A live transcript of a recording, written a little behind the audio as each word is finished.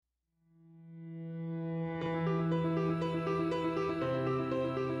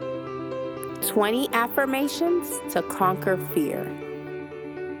20 affirmations to conquer fear.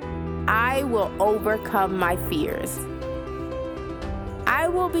 I will overcome my fears. I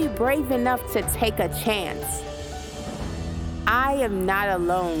will be brave enough to take a chance. I am not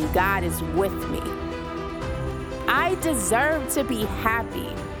alone. God is with me. I deserve to be happy.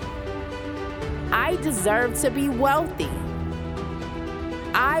 I deserve to be wealthy.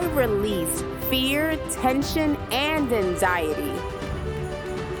 I release fear, tension, and anxiety.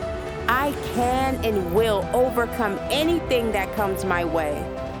 I can and will overcome anything that comes my way.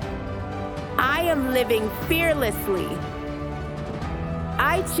 I am living fearlessly.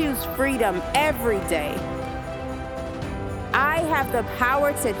 I choose freedom every day. I have the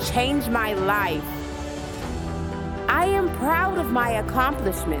power to change my life. I am proud of my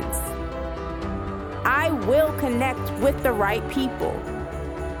accomplishments. I will connect with the right people.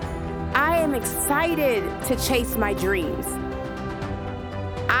 I am excited to chase my dreams.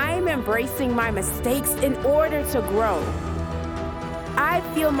 I'm embracing my mistakes in order to grow. I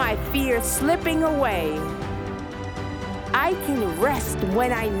feel my fear slipping away. I can rest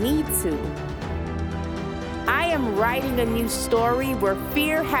when I need to. I am writing a new story where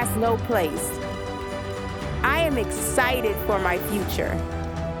fear has no place. I am excited for my future.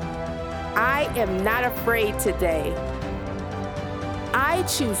 I am not afraid today. I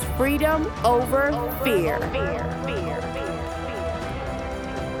choose freedom over fear.